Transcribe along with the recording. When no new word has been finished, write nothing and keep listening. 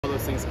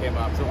those things came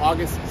up. So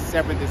August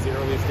 7th is the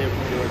earliest day we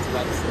can do it, so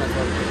that's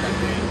why we picked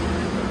that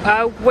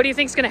date. What do you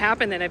think is going to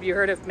happen then? Have you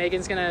heard if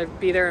Megan's going to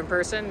be there in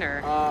person?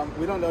 Or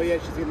we don't know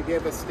yet. She's going to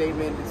give a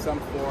statement in some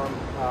form.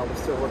 We're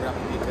still working out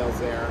the details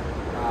there.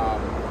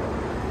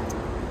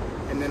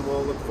 And then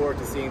we'll look forward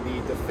to seeing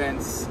the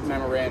defense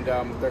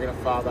memorandum. They're going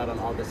to file that on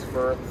August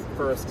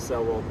 1st,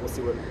 so we'll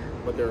see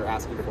what they're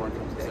asking for in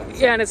terms of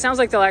sentencing. Yeah, and it sounds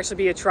like there'll actually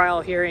be a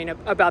trial hearing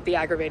about the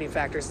aggravating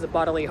factors, the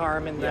bodily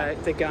harm and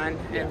the gun.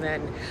 Yeah. And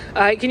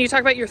then can you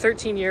talk about your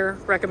 13-year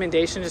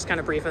recommendation? Just kind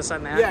of brief us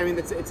on that. Yeah, I mean,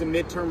 it's a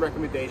midterm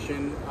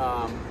recommendation.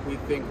 We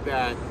think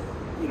that,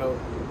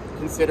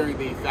 considering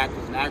the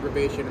factors in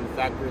aggravation and the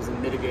factors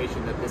in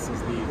mitigation, that this is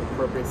the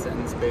appropriate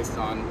sentence based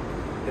on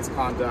his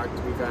conduct.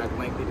 We've had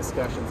lengthy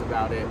discussions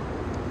about it.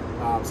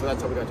 So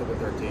that's how we got to the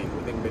 13.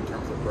 We think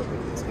midterms are appropriate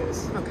in this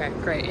case. Okay,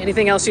 great.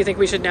 Anything else you think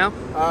we should know?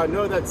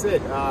 No, that's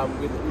it.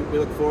 We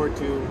look forward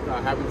to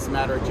having this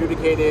matter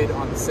adjudicated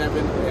on the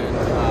 7th, and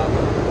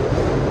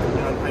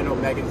I know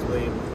Megan's really